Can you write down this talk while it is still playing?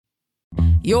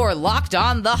You're Locked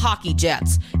On the Hockey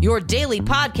Jets, your daily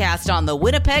podcast on the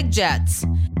Winnipeg Jets.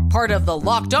 Part of the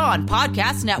Locked On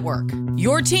Podcast Network,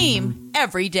 your team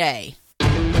every day.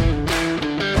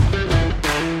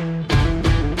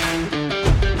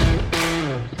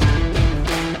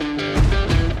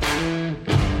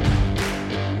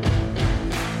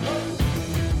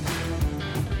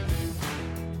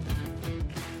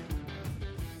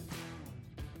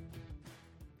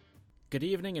 Good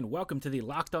evening and welcome to the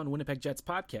Locked On Winnipeg Jets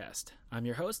podcast. I'm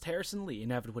your host, Harrison Lee,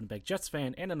 an avid Winnipeg Jets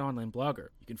fan and an online blogger.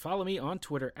 You can follow me on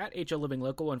Twitter at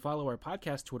HLLivingLocal and follow our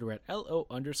podcast Twitter at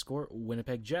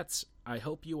LO_Winnipeg Jets. I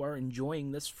hope you are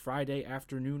enjoying this Friday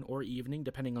afternoon or evening,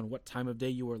 depending on what time of day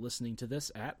you are listening to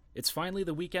this at. It's finally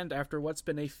the weekend after what's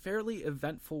been a fairly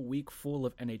eventful week full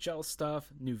of NHL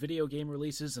stuff, new video game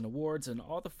releases and awards, and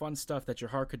all the fun stuff that your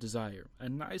heart could desire. A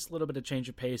nice little bit of change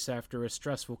of pace after a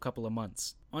stressful couple of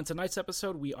months. On tonight's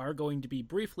episode, we are going to be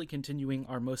briefly continuing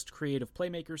our Most Creative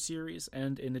Playmaker series,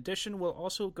 and in addition, we'll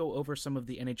also go over some of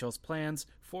the NHL's plans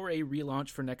for a relaunch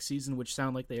for next season, which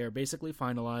sound like they are basically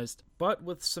finalized, but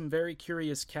with some very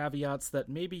curious caveats that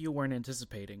maybe you weren't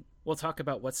anticipating. We'll talk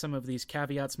about what some of these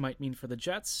caveats might mean for the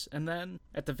Jets, and then,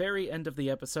 at the very end of the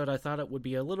episode, I thought it would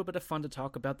be a little bit of fun to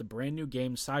talk about the brand new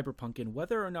game Cyberpunk and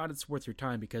whether or not it's worth your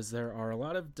time, because there are a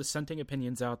lot of dissenting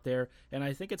opinions out there, and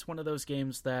I think it's one of those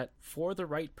games that, for the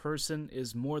right person,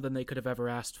 is more than they could have ever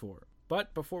asked for.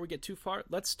 But before we get too far,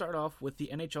 let's start off with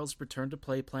the NHL's return to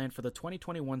play plan for the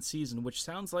 2021 season, which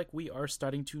sounds like we are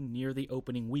starting to near the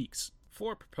opening weeks.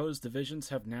 4 proposed divisions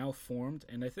have now formed,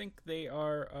 and I think they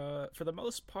are, for the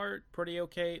most part, pretty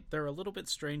okay. They're a little bit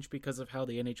strange because of how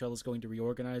the NHL is going to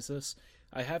reorganize this.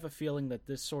 I have a feeling that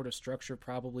this sort of structure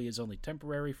probably is only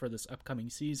temporary for this upcoming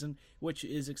season, which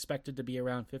is expected to be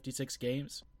around 56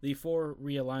 games. The 4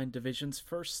 realigned divisions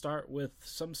first start with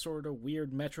some sort of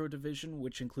weird Metro division,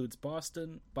 which includes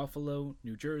Boston, Buffalo,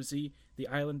 New Jersey, the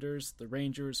Islanders, the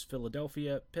Rangers,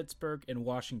 Philadelphia, Pittsburgh, and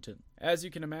Washington. As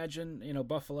you can imagine,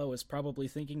 Buffalo is probably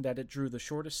thinking that it drew the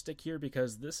shortest stick here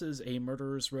because this is a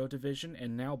Murderer's Row division,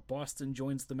 and now Boston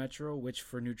joins the Metro, which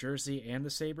for New Jersey and the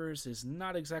Sabres is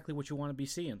not exactly what you want to be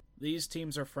seeing. These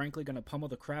teams are frankly going to pummel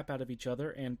the crap out of each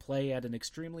other and play at an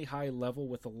extremely high level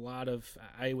with a lot of,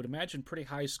 I would imagine, pretty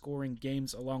high scoring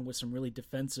games along with some really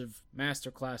defensive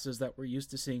masterclasses that we're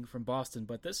used to seeing from Boston.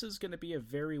 But this is going to be a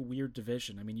very weird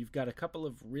division. I mean, you've got a couple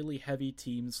of really heavy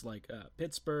teams like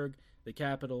Pittsburgh, the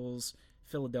Capitals,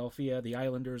 Philadelphia. The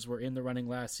Islanders were in the running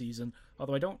last season,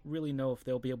 although I don't really know if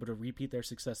they'll be able to repeat their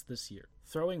success this year.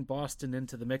 Throwing Boston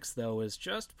into the mix, though, is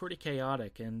just pretty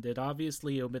chaotic, and it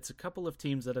obviously omits a couple of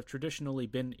teams that have traditionally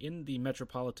been in the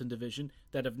Metropolitan Division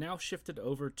that have now shifted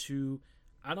over to,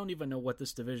 I don't even know what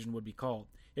this division would be called.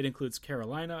 It includes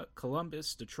Carolina,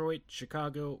 Columbus, Detroit,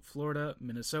 Chicago, Florida,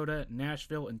 Minnesota,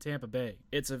 Nashville, and Tampa Bay.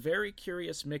 It's a very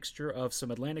curious mixture of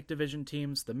some Atlantic Division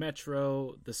teams, the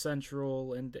Metro, the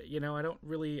Central, and, I don't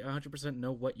really 100%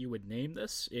 know what you would name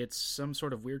this. It's some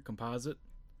sort of weird composite.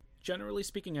 Generally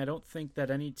speaking, I don't think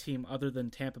that any team other than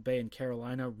Tampa Bay and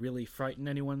Carolina really frighten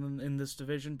anyone in this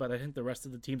division, but I think the rest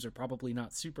of the teams are probably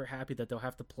not super happy that they'll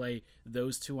have to play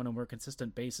those two on a more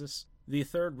consistent basis. The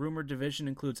third rumored division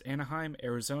includes Anaheim,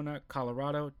 Arizona,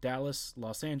 Colorado, Dallas,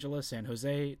 Los Angeles, San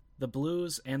Jose, the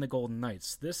Blues, and the Golden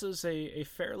Knights. This is a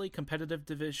fairly competitive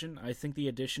division. I think the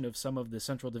addition of some of the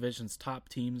Central Division's top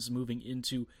teams moving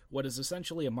into what is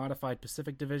essentially a modified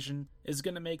Pacific Division is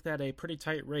going to make that a pretty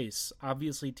tight race.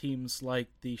 Obviously, teams like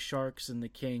the Sharks and the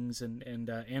Kings and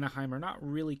Anaheim are not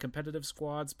really competitive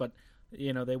squads, but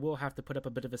they will have to put up a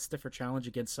bit of a stiffer challenge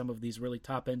against some of these really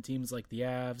top-end teams like the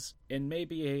Avs, and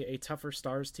maybe a tougher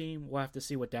Stars team. We'll have to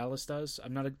see what Dallas does.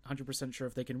 I'm not 100% sure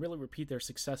if they can really repeat their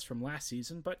success from last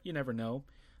season, but you never know.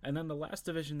 And then the last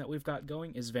division that we've got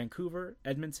going is Vancouver,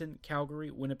 Edmonton, Calgary,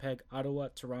 Winnipeg, Ottawa,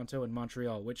 Toronto, and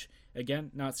Montreal, which,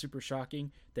 again, not super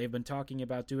shocking. They've been talking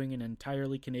about doing an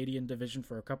entirely Canadian division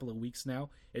for a couple of weeks now.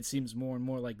 It seems more and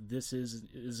more like this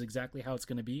is exactly how it's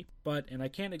going to be. And I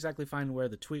can't exactly find where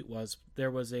the tweet was. There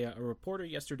was a reporter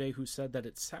yesterday who said that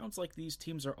it sounds like these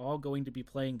teams are all going to be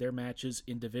playing their matches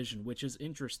in division, which is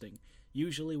interesting.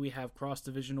 Usually we have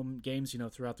cross-divisional games,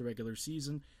 throughout the regular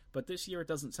season, but this year it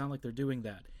doesn't sound like they're doing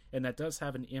that, and that does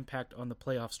have an impact on the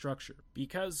playoff structure.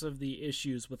 Because of the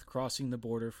issues with crossing the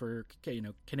border for,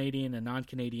 Canadian and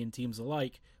non-Canadian teams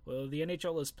alike, well, the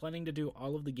NHL is planning to do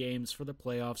all of the games for the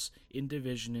playoffs in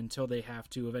division until they have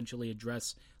to eventually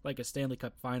address like a Stanley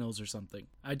Cup Finals or something.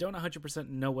 I don't 100%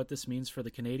 know what this means for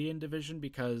the Canadian division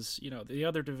because, the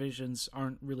other divisions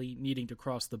aren't really needing to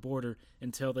cross the border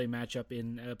until they match up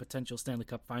in a potential Stanley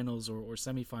Cup Finals or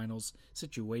semifinals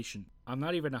situation. I'm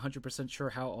not even 100% sure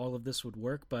how all of this would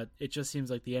work, but it just seems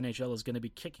like the NHL is going to be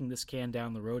kicking this can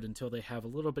down the road until they have a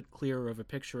little bit clearer of a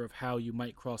picture of how you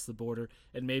might cross the border,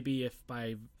 and maybe if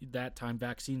by that time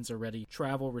vaccines are ready,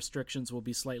 travel restrictions will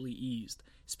be slightly eased.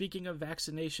 Speaking of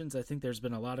vaccinations, I think there's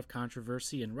been a lot of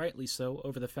controversy, and rightly so,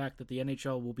 over the fact that the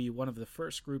NHL will be one of the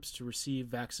first groups to receive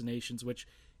vaccinations, which,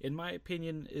 in my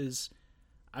opinion, is,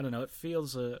 I don't know, it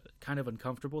feels kind of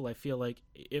uncomfortable. I feel like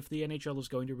if the NHL is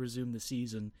going to resume the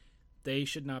season, they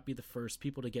should not be the first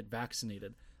people to get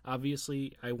vaccinated.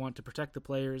 Obviously, I want to protect the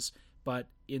players, but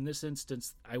in this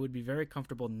instance, I would be very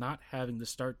comfortable not having the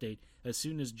start date as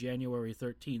soon as January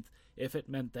 13th if it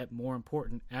meant that more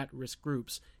important at-risk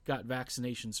groups got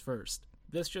vaccinations first.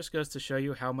 This just goes to show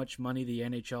you how much money the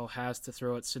NHL has to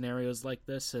throw at scenarios like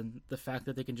this, and the fact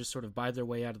that they can just sort of buy their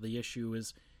way out of the issue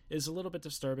is a little bit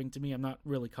disturbing to me. I'm not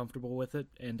really comfortable with it,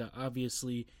 and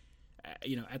obviously,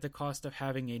 at the cost of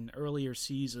having an earlier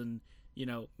season,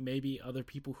 maybe other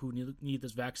people who need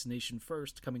this vaccination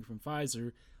first, coming from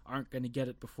Pfizer, aren't going to get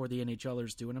it before the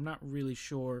NHLers do, and I'm not really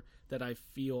sure that I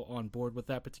feel on board with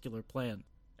that particular plan.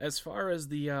 As far as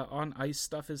the on-ice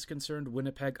stuff is concerned,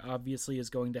 Winnipeg obviously is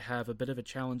going to have a bit of a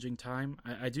challenging time.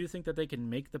 I do think that they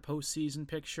can make the postseason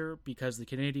picture because the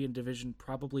Canadian division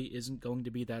probably isn't going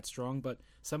to be that strong, but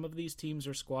some of these teams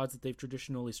are squads that they've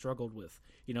traditionally struggled with.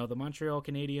 The Montreal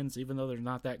Canadiens, even though they're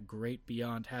not that great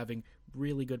beyond having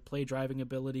really good play-driving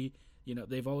ability,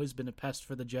 they've always been a pest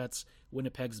for the Jets.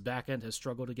 Winnipeg's back end has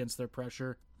struggled against their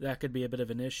pressure. That could be a bit of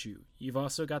an issue. You've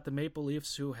also got the Maple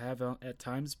Leafs, who have at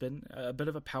times been a bit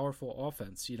of a powerful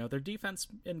offense. Their defense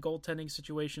in goaltending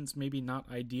situations maybe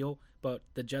not ideal, but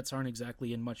the Jets aren't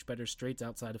exactly in much better straits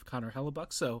outside of Connor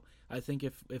Hellebuck, so I think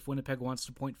if Winnipeg wants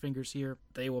to point fingers here,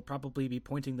 they will probably be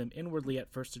pointing them inwardly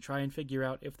at first to try and figure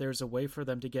out if there's a way for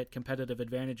them to get competitive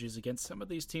advantages against some of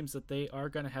these teams that they are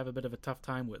going to have a bit of a tough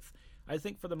time with. I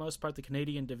think for the most part the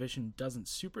Canadian division doesn't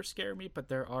super scare me, but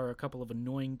there are a couple of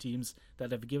annoying teams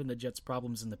that have given the Jets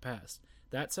problems in the past.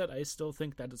 That said, I still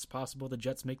think that it's possible the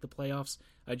Jets make the playoffs.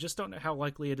 I just don't know how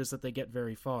likely it is that they get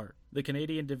very far. The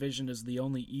Canadian division is the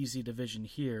only easy division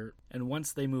here, and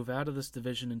once they move out of this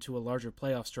division into a larger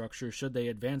playoff structure, should they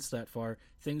advance that far,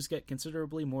 things get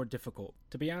considerably more difficult.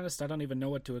 To be honest, I don't even know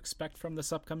what to expect from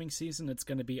this upcoming season. It's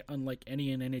going to be unlike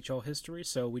any in NHL history,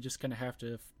 so we just kind of have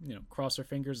to, cross our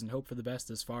fingers and hope for the best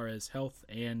as far as health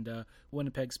and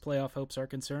Winnipeg's playoff hopes are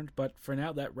concerned. But for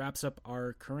now, that wraps up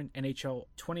our current NHL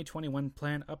 2021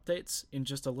 plan updates. In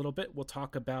just a little bit, we'll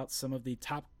talk about some of the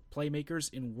top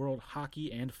playmakers in world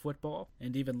hockey and football,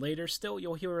 and even later still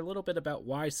you'll hear a little bit about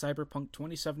why Cyberpunk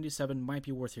 2077 might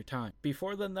be worth your time.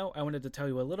 Before then though, I wanted to tell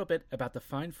you a little bit about the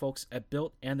fine folks at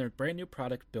Built and their brand new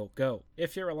product, Built Go.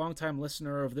 If you're a longtime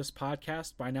listener of this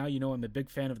podcast, by now you know I'm a big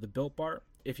fan of the Built Bar.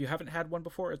 If you haven't had one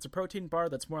before, it's a protein bar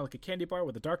that's more like a candy bar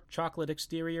with a dark chocolate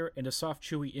exterior and a soft,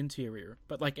 chewy interior.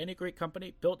 But like any great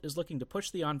company, Built is looking to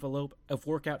push the envelope of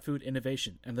workout food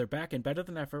innovation, and they're back and better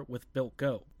than ever with Built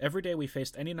Go. Every day we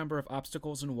faced any number of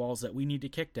obstacles and walls that we need to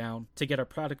kick down to get our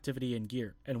productivity in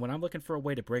gear. And when I'm looking for a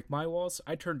way to break my walls,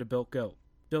 I turn to Built Go.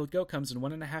 Built Go comes in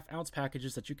 1.5 ounce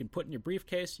packages that you can put in your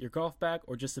briefcase, your golf bag,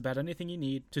 or just about anything you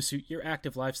need to suit your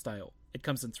active lifestyle. It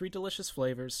comes in 3 delicious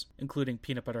flavors, including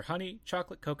peanut butter honey,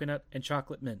 chocolate coconut, and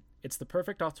chocolate mint. It's the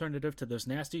perfect alternative to those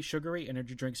nasty, sugary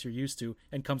energy drinks you're used to,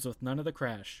 and comes with none of the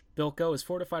crash. Built Go is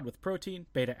fortified with protein,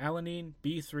 beta-alanine,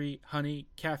 B3, honey,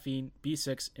 caffeine,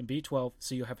 B6, and B12,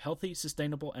 so you have healthy,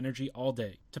 sustainable energy all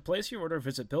day. To place your order,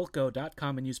 visit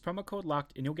BuiltGo.com and use promo code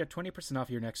LOCKED, and you'll get 20% off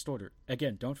your next order.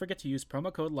 Again, don't forget to use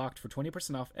promo code LOCKED for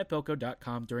 20% off at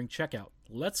BuiltGo.com during checkout.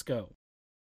 Let's go!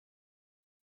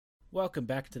 Welcome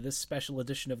back to this special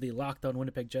edition of the Locked On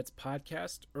Winnipeg Jets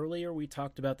podcast. Earlier, we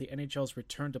talked about the NHL's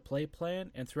return to play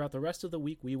plan, and throughout the rest of the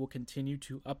week, we will continue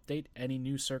to update any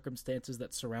new circumstances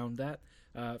that surround that.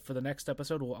 For the next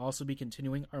episode, we'll also be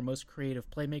continuing our Most Creative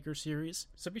Playmaker series,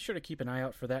 so be sure to keep an eye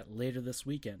out for that later this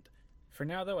weekend. For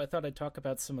now, though, I thought I'd talk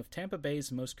about some of Tampa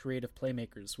Bay's most creative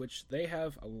playmakers, which they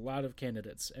have a lot of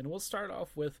candidates. And we'll start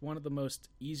off with one of the most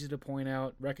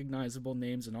easy-to-point-out, recognizable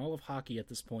names in all of hockey at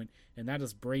this point, and that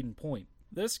is Brayden Point.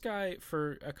 This guy,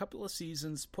 for a couple of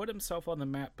seasons, put himself on the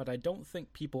map, but I don't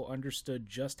think people understood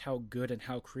just how good and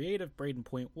how creative Brayden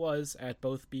Point was at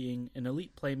both being an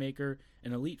elite playmaker,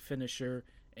 an elite finisher,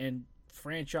 and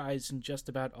franchise in just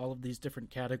about all of these different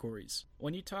categories.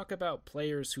 When you talk about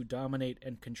players who dominate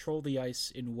and control the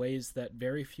ice in ways that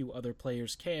very few other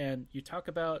players can, you talk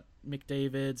about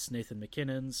McDavid's, Nathan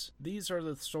MacKinnon's. These are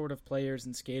the sort of players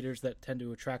and skaters that tend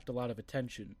to attract a lot of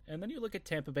attention. And then you look at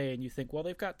Tampa Bay and you think, well,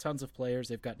 they've got tons of players.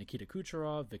 They've got Nikita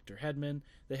Kucherov, Victor Hedman.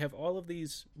 They have all of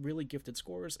these really gifted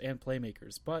scorers and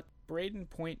playmakers. But Brayden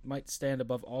Point might stand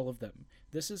above all of them.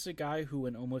 This is a guy who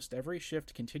in almost every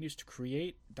shift continues to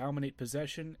create, dominate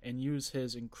possession, and use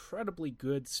his incredibly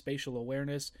good spatial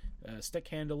awareness, stick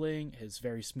handling, his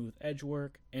very smooth edge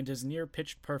work, and his near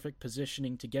pitch perfect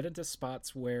positioning to get into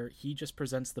spots where he just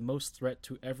presents the most threat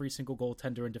to every single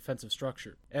goaltender and defensive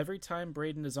structure. Every time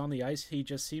Brayden is on the ice, he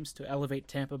just seems to elevate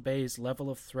Tampa Bay's level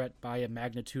of threat by a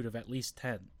magnitude of at least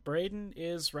 10. Brayden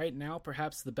is right now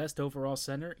perhaps the best overall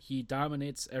center. He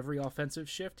dominates every offensive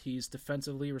shift. He's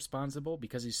defensively responsible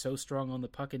because he's so strong on the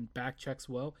puck and back checks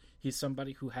well. He's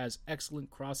somebody who has excellent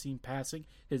crossing passing.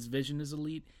 His vision is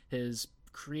elite. His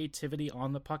creativity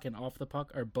on the puck and off the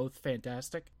puck are both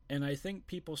fantastic. And I think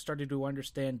people started to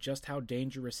understand just how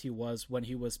dangerous he was when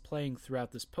he was playing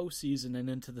throughout this postseason and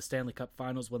into the Stanley Cup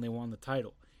Finals when they won the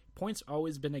title. Point's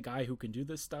always been a guy who can do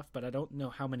this stuff, but I don't know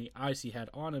how many eyes he had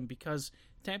on him because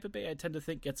Tampa Bay, I tend to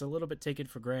think, gets a little bit taken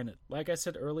for granted. Like I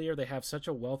said earlier, they have such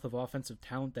a wealth of offensive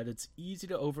talent that it's easy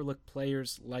to overlook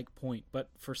players like Point, but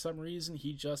for some reason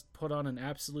he just put on an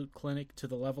absolute clinic to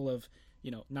the level of,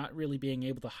 not really being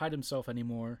able to hide himself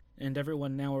anymore, and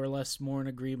everyone now are less more in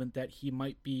agreement that he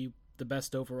might be the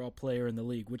best overall player in the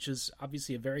league, which is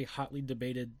obviously a very hotly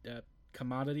debated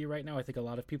commodity right now. I think a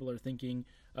lot of people are thinking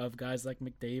of guys like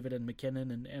McDavid and MacKinnon,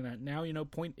 and now,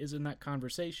 Point is in that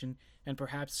conversation and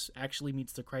perhaps actually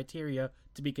meets the criteria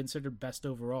to be considered best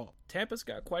overall. Tampa's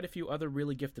got quite a few other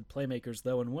really gifted playmakers,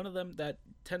 though, and one of them that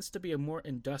tends to be a more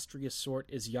industrious sort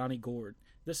is Yanni Gourde.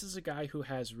 This is a guy who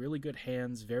has really good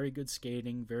hands, very good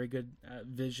skating, very good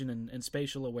vision and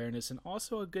spatial awareness, and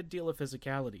also a good deal of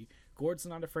physicality. Gourde's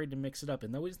not afraid to mix it up,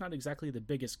 and though he's not exactly the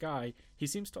biggest guy, he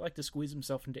seems to like to squeeze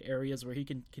himself into areas where he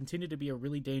can continue to be a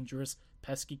really dangerous,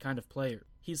 pesky kind of player.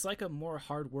 He's like a more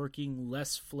hardworking,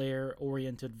 less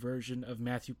flair-oriented version of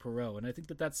Matthew Perreault, and I think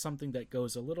that that's something that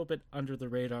goes a little bit under the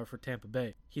radar for Tampa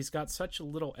Bay. He's got such a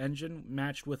little engine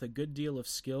matched with a good deal of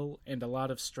skill and a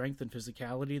lot of strength and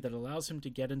physicality that allows him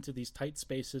to get into these tight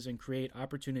spaces and create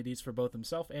opportunities for both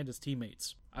himself and his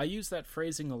teammates. I use that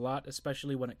phrasing a lot,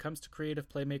 especially when it comes to creative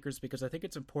playmakers, because I think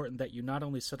it's important that you not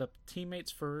only set up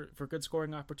teammates for good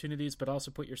scoring opportunities, but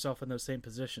also put yourself in those same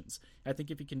positions. I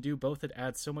think if you can do both, it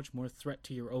adds so much more threat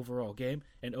to your overall game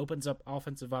and opens up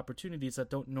offensive opportunities that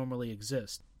don't normally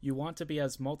exist. You want to be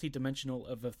as multi-dimensional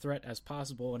of a threat as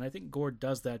possible, and I think Gourde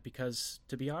does that because,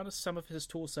 to be honest, some of his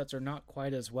tool sets are not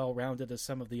quite as well-rounded as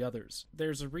some of the others.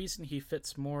 There's a reason he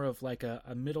fits more of like a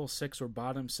middle six or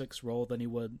bottom six role than he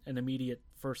would an immediate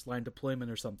first line deployment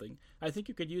or something. I think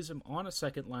you could use him on a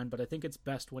second line, but I think it's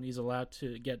best when he's allowed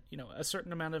to get, a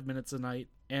certain amount of minutes a night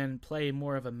and play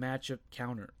more of a matchup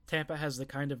counter. Tampa has the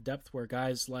kind of depth where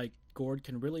guys like Gourde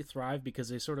can really thrive because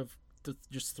they sort of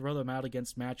just throw them out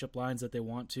against matchup lines that they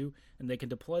want to, and they can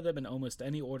deploy them in almost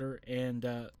any order and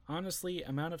honestly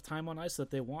amount of time on ice that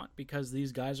they want because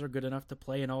these guys are good enough to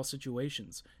play in all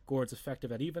situations. Gourde's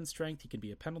effective at even strength, he can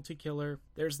be a penalty killer,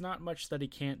 there's not much that he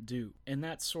can't do, and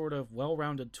that sort of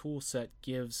well-rounded tool set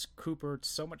gives Cooper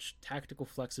so much tactical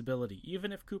flexibility.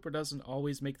 Even if Cooper doesn't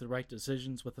always make the right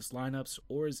decisions with his lineups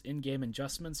or his in-game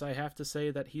adjustments, I have to say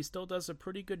that he still does a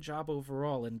pretty good job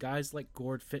overall, and guys like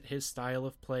Gourde fit his style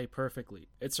of play perfectly.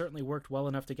 It certainly worked well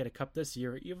enough to get a cup this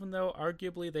year, even though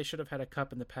arguably they should have had a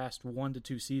cup in the past 1 to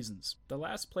 2 seasons. The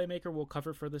last playmaker we'll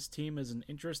cover for this team is an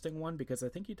interesting one because I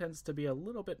think he tends to be a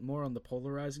little bit more on the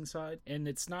polarizing side, and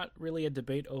it's not really a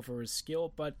debate over his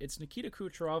skill, but it's Nikita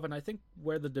Kucherov, and I think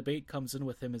where the debate comes in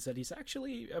with him is that he's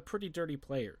actually a pretty dirty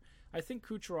player. I think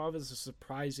Kucherov is a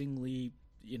surprisingly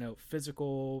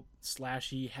physical,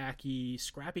 slashy, hacky,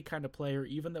 scrappy kind of player,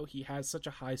 even though he has such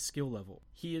a high skill level.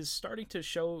 He is starting to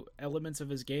show elements of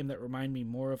his game that remind me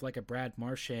more of like a Brad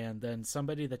Marchand than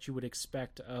somebody that you would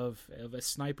expect of a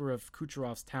sniper of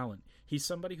Kucherov's talent. He's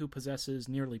somebody who possesses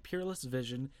nearly peerless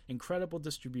vision, incredible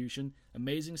distribution,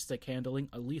 amazing stick handling,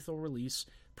 a lethal release,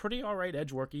 pretty alright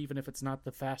edge work even if it's not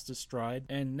the fastest stride,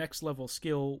 and next level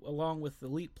skill along with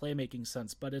elite playmaking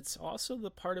sense, but it's also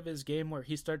the part of his game where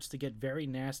he starts to get very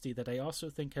nasty that I also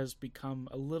think has become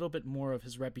a little bit more of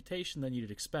his reputation than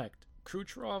you'd expect.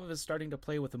 Kucherov is starting to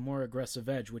play with a more aggressive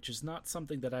edge, which is not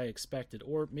something that I expected,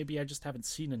 or maybe I just haven't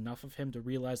seen enough of him to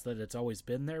realize that it's always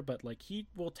been there, but he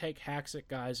will take hacks at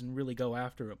guys and really go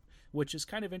after him. which is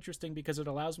kind of interesting because it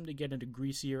allows him to get into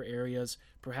greasier areas,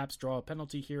 perhaps draw a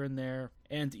penalty here and there.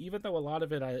 And even though a lot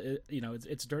of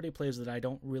it's dirty plays that I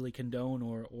don't really condone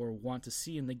or want to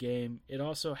see in the game, it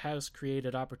also has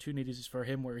created opportunities for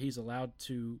him where he's allowed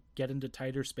to get into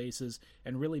tighter spaces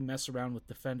and really mess around with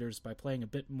defenders by playing a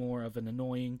bit more of an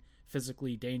annoying,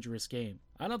 physically dangerous game.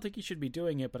 I don't think he should be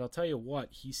doing it, but I'll tell you what,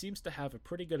 he seems to have a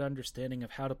pretty good understanding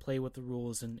of how to play with the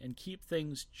rules and keep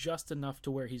things just enough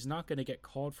to where he's not going to get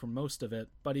called for most of it,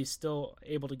 but he's still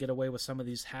able to get away with some of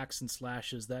these hacks and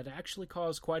slashes that actually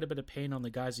cause quite a bit of pain on the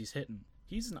guys he's hitting.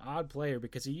 He's an odd player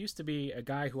because he used to be a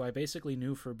guy who I basically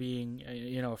knew for being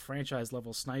a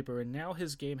franchise-level sniper, and now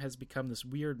his game has become this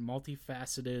weird,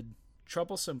 multifaceted,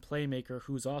 troublesome playmaker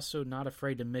who's also not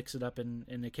afraid to mix it up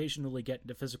and occasionally get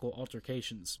into physical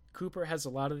altercations. Cooper has a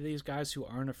lot of these guys who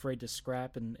aren't afraid to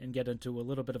scrap and get into a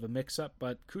little bit of a mix-up,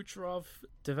 but Kucherov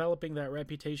developing that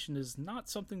reputation is not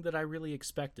something that I really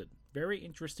expected. Very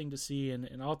interesting to see, and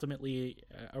ultimately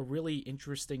a really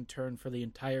interesting turn for the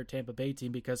entire Tampa Bay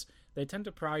team because they tend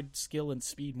to pride skill and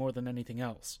speed more than anything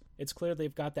else. It's clear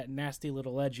they've got that nasty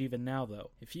little edge even now,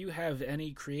 though. If you have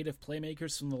any creative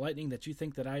playmakers from the Lightning that you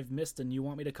think that I've missed and you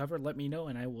want me to cover, let me know,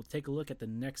 and I will take a look at the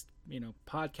next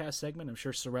podcast segment. I'm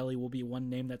sure Cirelli will be one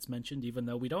name that's mentioned, even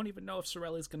though we don't even know if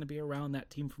Cirelli's going to be around that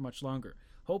team for much longer.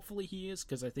 Hopefully he is,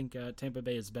 because I think Tampa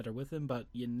Bay is better with him, but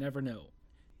you never know.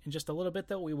 In just a little bit,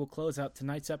 though, we will close out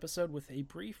tonight's episode with a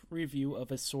brief review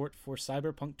of a sort for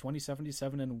Cyberpunk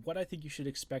 2077 and what I think you should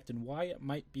expect and why it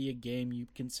might be a game you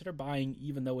consider buying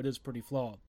even though it is pretty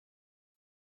flawed.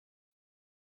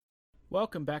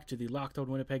 Welcome back to the Locked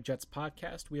On Winnipeg Jets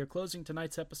podcast. We are closing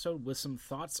tonight's episode with some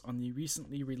thoughts on the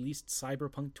recently released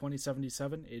Cyberpunk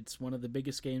 2077. It's one of the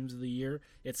biggest games of the year.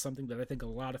 It's something that I think a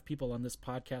lot of people on this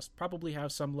podcast probably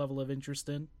have some level of interest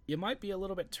in. You might be a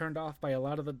little bit turned off by a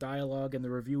lot of the dialogue and the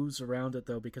reviews around it,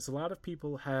 though, because a lot of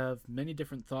people have many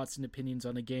different thoughts and opinions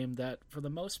on a game that, for the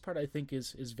most part, I think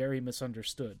is very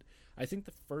misunderstood. I think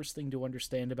the first thing to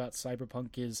understand about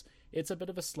Cyberpunk is it's a bit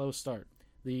of a slow start.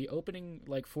 The opening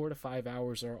 4 to 5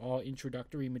 hours are all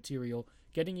introductory material,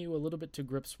 getting you a little bit to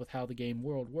grips with how the game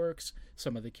world works,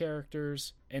 some of the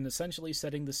characters, and essentially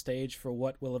setting the stage for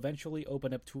what will eventually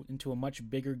open up into a much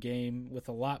bigger game with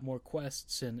a lot more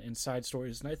quests and side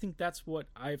stories. And I think that's what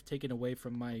I've taken away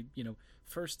from my,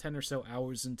 first 10 or so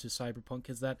hours into Cyberpunk,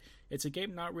 is that it's a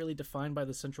game not really defined by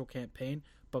the central campaign,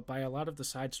 but by a lot of the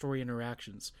side story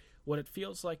interactions. What it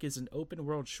feels like is an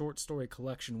open-world short story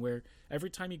collection where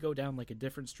every time you go down a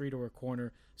different street or a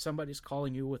corner, somebody's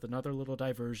calling you with another little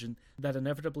diversion that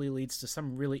inevitably leads to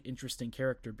some really interesting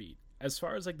character beat. As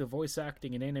far as the voice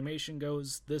acting and animation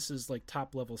goes, this is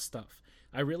top-level stuff.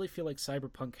 I really feel like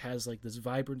Cyberpunk has this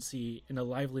vibrancy and a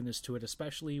liveliness to it,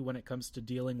 especially when it comes to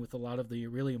dealing with a lot of the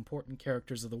really important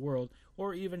characters of the world,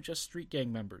 or even just street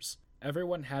gang members.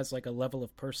 Everyone has a level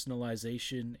of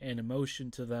personalization and emotion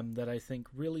to them that I think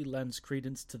really lends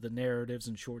credence to the narratives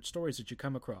and short stories that you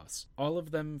come across. All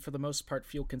of them, for the most part,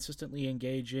 feel consistently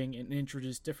engaging and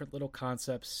introduce different little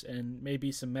concepts and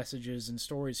maybe some messages and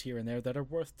stories here and there that are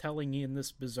worth telling in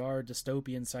this bizarre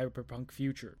dystopian cyberpunk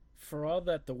future. For all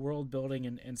that the world building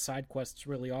and side quests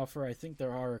really offer, I think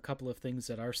there are a couple of things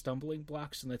that are stumbling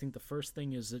blocks, and I think the first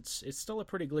thing is it's still a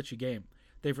pretty glitchy game.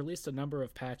 They've released a number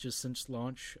of patches since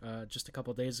launch just a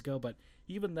couple days ago, but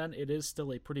even then it is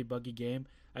still a pretty buggy game.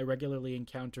 I regularly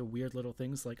encounter weird little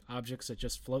things like objects that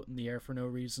just float in the air for no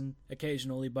reason,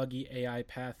 occasionally buggy AI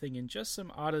pathing, and just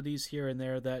some oddities here and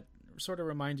there that sort of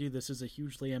remind you this is a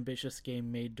hugely ambitious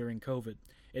game made during COVID.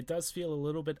 It does feel a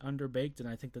little bit underbaked, and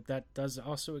I think that does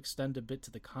also extend a bit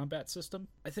to the combat system.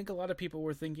 I think a lot of people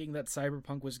were thinking that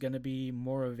Cyberpunk was going to be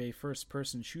more of a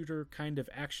first-person shooter kind of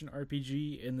action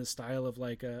RPG in the style of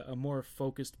a more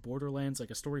focused Borderlands,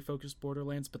 a story-focused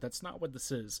Borderlands, but that's not what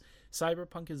this is.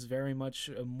 Cyberpunk is very much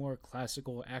a more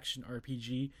classical action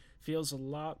RPG, feels a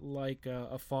lot like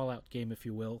a Fallout game, if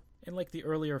you will. And like the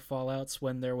earlier Fallouts,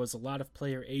 when there was a lot of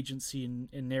player agency and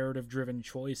narrative-driven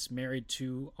choice married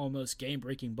to almost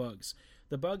game-breaking bugs.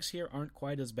 The bugs here aren't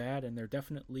quite as bad, and they're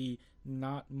definitely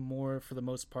not more, for the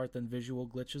most part, than visual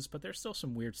glitches, but there's still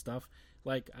some weird stuff.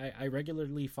 I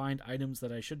regularly find items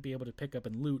that I should be able to pick up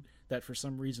and loot that for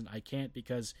some reason I can't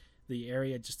because the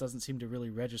area just doesn't seem to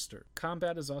really register.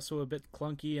 Combat is also a bit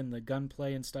clunky, and the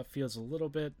gunplay and stuff feels a little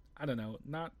bit,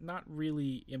 not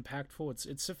really impactful.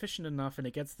 It's sufficient enough and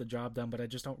it gets the job done, but I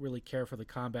just don't really care for the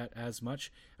combat as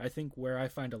much. I think where I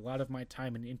find a lot of my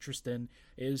time and interest in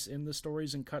is in the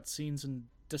stories and cutscenes and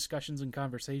discussions and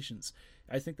conversations.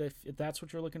 I think that if that's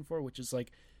what you're looking for, which is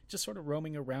just sort of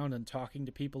roaming around and talking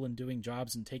to people and doing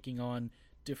jobs and taking on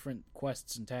different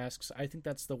quests and tasks. I think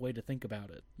that's the way to think about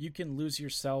it. You can lose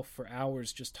yourself for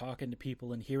hours just talking to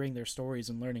people and hearing their stories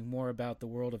and learning more about the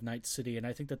world of Night City, and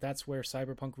I think that that's where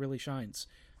Cyberpunk really shines.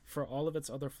 For all of its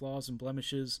other flaws and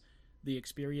blemishes, the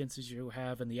experiences you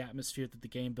have and the atmosphere that the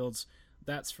game builds,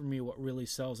 that's for me what really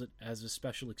sells it as a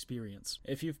special experience.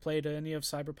 If you've played any of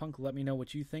Cyberpunk, let me know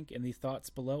what you think in the thoughts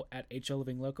below at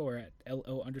HLLivingLoco or at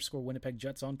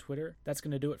LO_WinnipegJets on Twitter. That's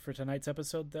going to do it for tonight's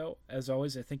episode, though. As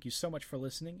always, I thank you so much for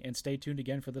listening, and stay tuned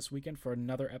again for this weekend for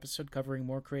another episode covering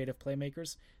more creative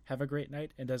playmakers. Have a great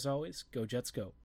night, and as always, go Jets go.